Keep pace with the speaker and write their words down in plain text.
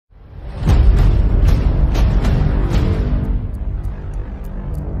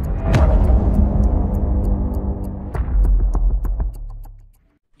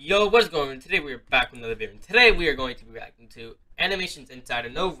Yo, what's going on? Today we are back with another video. And today we are going to be reacting to Animations Inside a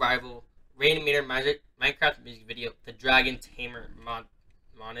No Rival Rainimator Magic Minecraft music video, the Dragon Tamer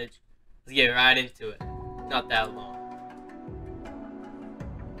Montage. Let's get right into it. Not that long.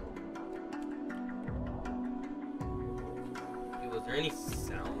 Yo, was there any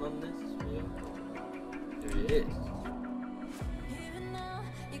sound on this video? There it is.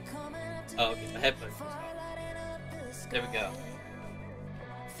 Oh, okay, my headphones. There we go.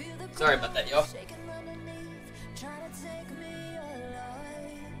 Sorry about that, y'all.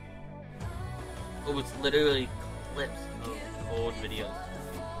 Oh, it's literally clips of old videos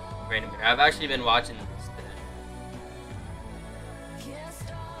of Rainimator. I've actually been watching this today.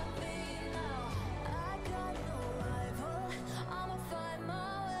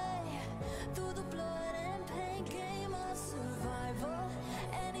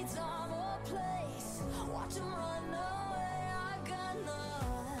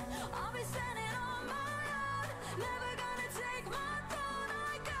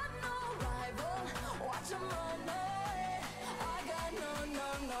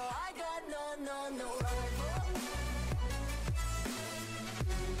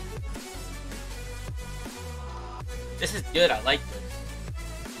 This is good, I like this.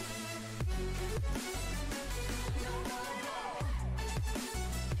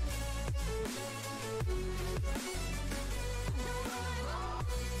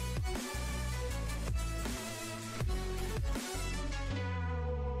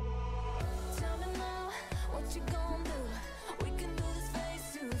 Tell me now, what you gonna do? We can do this face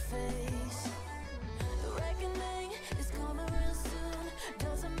to face. The reckoning is coming real soon.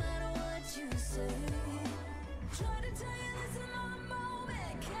 Doesn't matter what you say. Try to tell you this in my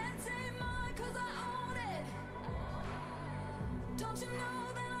moment. Can't take mine 'cause I own it. Don't you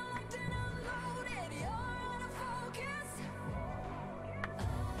know that I like it unloaded? You're out of focus.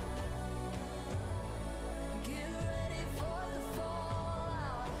 Get ready for the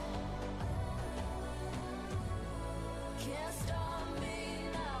fallout. Can't stop me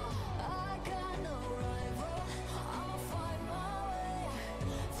now. I got no rival. I'll find my way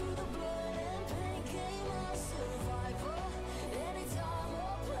through the blood and pain. Came my survival. Any time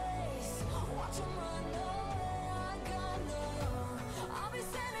or place. Watch 'em run away. I got no. I'll be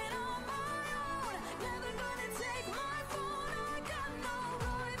standing on my own. Never gonna take my phone. I got no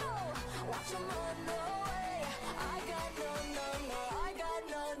rival. Watch 'em run away. I got no. I got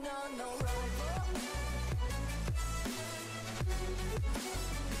no rival.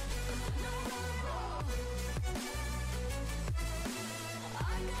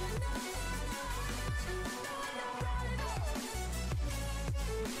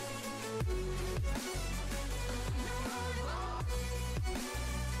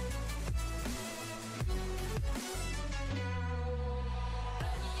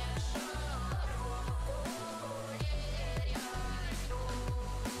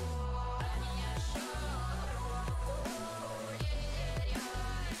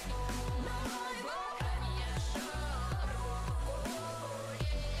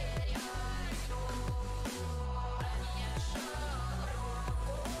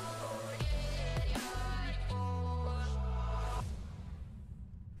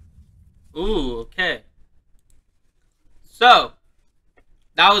 Ooh, okay. So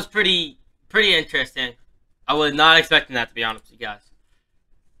that was pretty interesting. I was not expecting that, to be honest with you guys.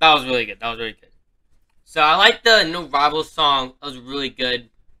 That was really good. So I like the No Rival song. That was really good.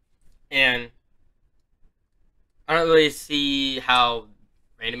 And I don't really see how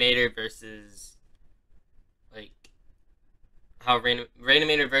Rainimator versus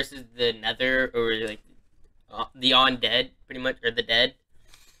Rainimator versus the Nether, or like the Undead, pretty much, or the Dead.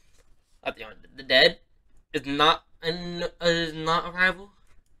 Not the Dead is not a rival.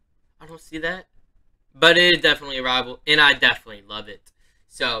 I don't see that, but it is definitely a rival, and I definitely love it.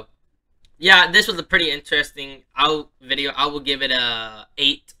 So yeah, this was a pretty interesting video. I will give it a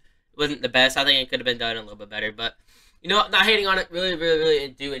 8. It wasn't the best. I think it could have been done a little bit better, but you know, not hating on it. Really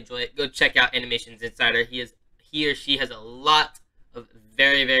do enjoy it. Go check out Animations Insider. He or she has a lot of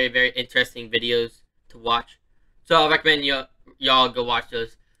very interesting videos to watch. So I recommend y'all go watch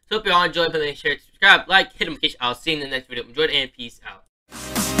those. So hope you all enjoyed. Please share, subscribe, like, hit notification. I'll see you in the next video. Enjoy it and peace out.